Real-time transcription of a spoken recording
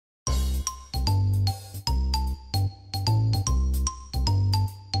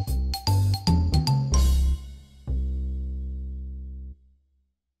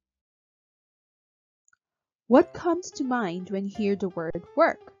What comes to mind when you hear the word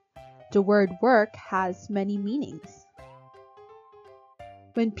work? The word work has many meanings.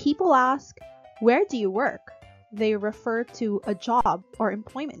 When people ask, "Where do you work?" they refer to a job or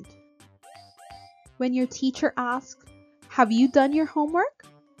employment. When your teacher asks, "Have you done your homework?"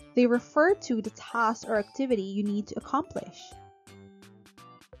 they refer to the task or activity you need to accomplish.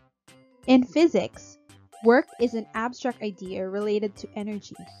 In physics, work is an abstract idea related to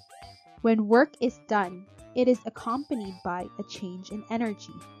energy. When work is done, it is accompanied by a change in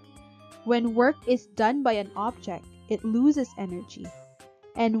energy. When work is done by an object, it loses energy.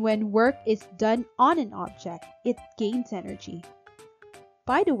 And when work is done on an object, it gains energy.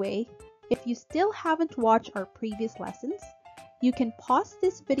 By the way, if you still haven't watched our previous lessons, you can pause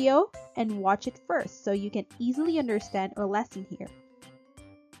this video and watch it first so you can easily understand our lesson here.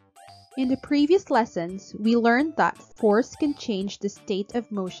 In the previous lessons, we learned that force can change the state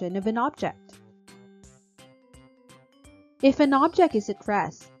of motion of an object. If an object is at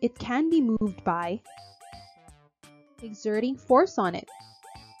rest, it can be moved by exerting force on it.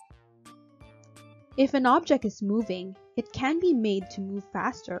 If an object is moving, it can be made to move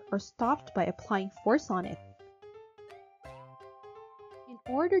faster or stopped by applying force on it. In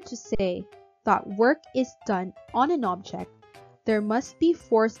order to say that work is done on an object, there must be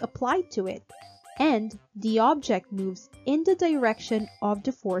force applied to it, and the object moves in the direction of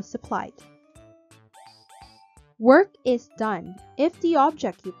the force applied. Work is done if the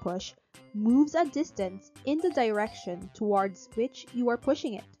object you push moves a distance in the direction towards which you are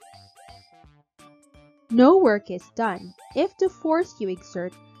pushing it. No work is done if the force you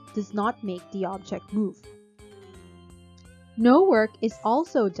exert does not make the object move. No work is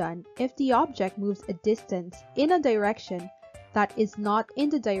also done if the object moves a distance in a direction that is not in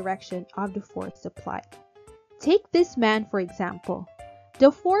the direction of the force applied. Take this man for example.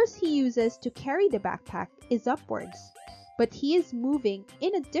 The force he uses to carry the backpack is upwards, but he is moving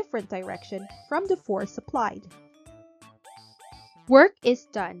in a different direction from the force applied. Work is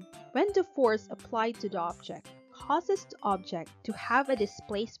done when the force applied to the object causes the object to have a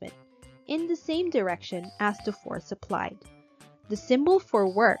displacement in the same direction as the force applied. The symbol for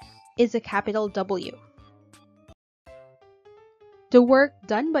work is a capital W. The work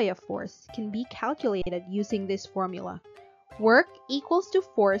done by a force can be calculated using this formula. Work equals to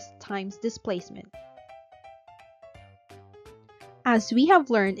force times displacement. As we have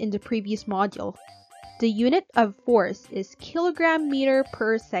learned in the previous module, the unit of force is kilogram meter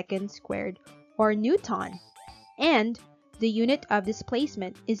per second squared, or Newton, and the unit of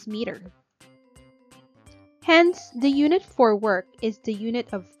displacement is meter. Hence, the unit for work is the unit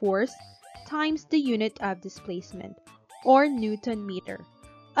of force times the unit of displacement, or Newton meter,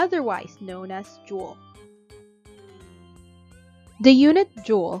 otherwise known as joule. The unit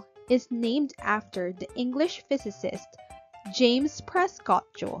joule is named after the English physicist James Prescott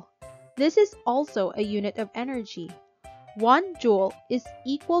Joule. This is also a unit of energy. 1 joule is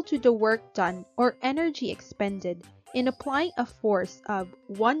equal to the work done or energy expended in applying a force of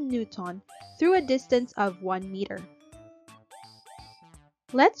 1 Newton through a distance of 1 meter.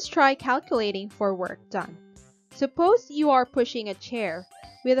 Let's try calculating for work done. Suppose you are pushing a chair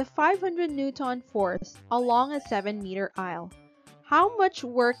with a 500 Newton force along a 7-meter aisle. How much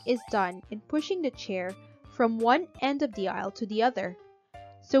work is done in pushing the chair from one end of the aisle to the other?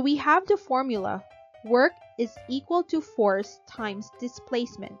 So we have the formula, work is equal to force times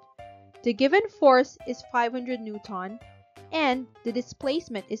displacement. The given force is 500 Newton and the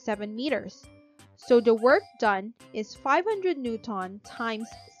displacement is 7 meters. So the work done is 500 Newton times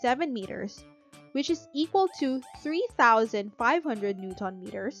 7 meters, which is equal to 3,500 Newton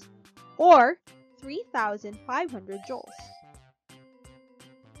meters, or 3,500 joules.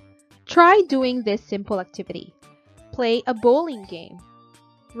 Try doing this simple activity. Play a bowling game.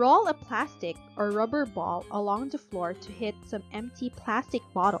 Roll a plastic or rubber ball along the floor to hit some empty plastic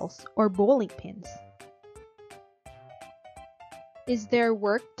bottles or bowling pins. Is there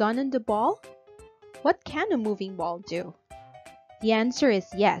work done on the ball? What can a moving ball do? The answer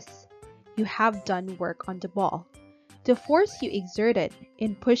is yes. You have done work on the ball. The force you exerted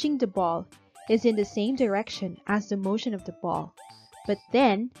in pushing the ball is in the same direction as the motion of the ball, but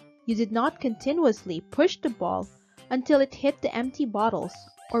then you did not continuously push the ball until it hit the empty bottles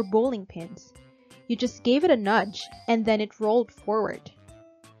or bowling pins. You just gave it a nudge and then it rolled forward.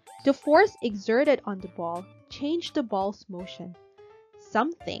 The force exerted on the ball changed the ball's motion.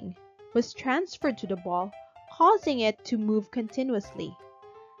 Something was transferred to the ball, causing it to move continuously.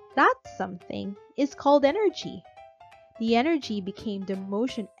 That something is called energy. The energy became the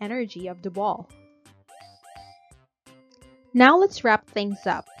motion energy of the ball. Now let's wrap things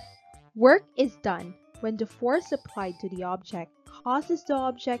up. Work is done when the force applied to the object causes the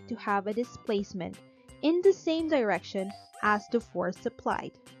object to have a displacement in the same direction as the force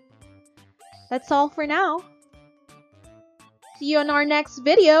applied. That's all for now. See you on our next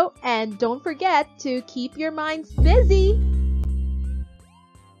video, and don't forget to keep your minds busy!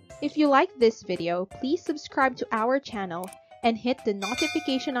 If you like this video, please subscribe to our channel and hit the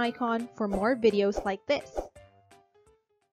notification icon for more videos like this.